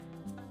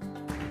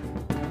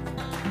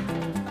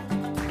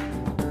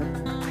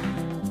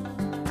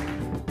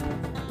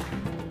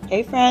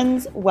Hey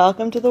friends,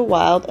 welcome to the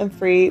Wild and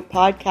Free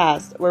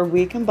podcast, where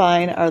we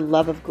combine our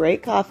love of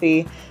great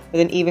coffee with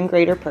an even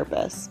greater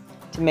purpose,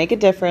 to make a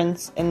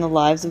difference in the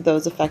lives of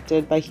those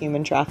affected by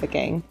human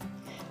trafficking.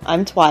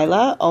 I'm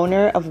Twyla,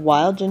 owner of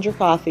Wild Ginger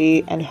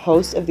Coffee and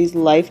host of these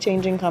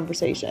life-changing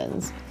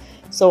conversations.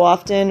 So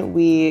often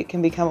we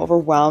can become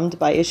overwhelmed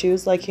by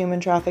issues like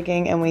human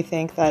trafficking, and we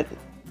think that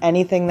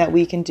anything that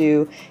we can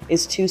do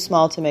is too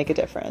small to make a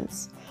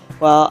difference.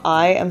 Well,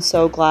 I am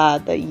so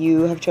glad that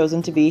you have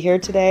chosen to be here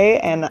today,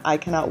 and I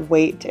cannot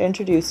wait to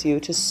introduce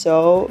you to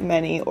so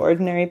many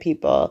ordinary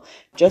people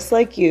just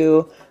like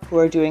you who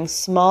are doing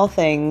small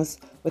things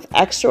with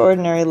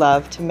extraordinary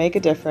love to make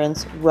a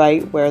difference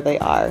right where they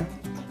are.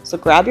 So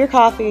grab your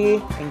coffee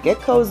and get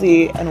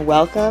cozy, and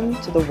welcome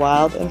to the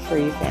Wild and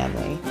Free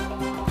family.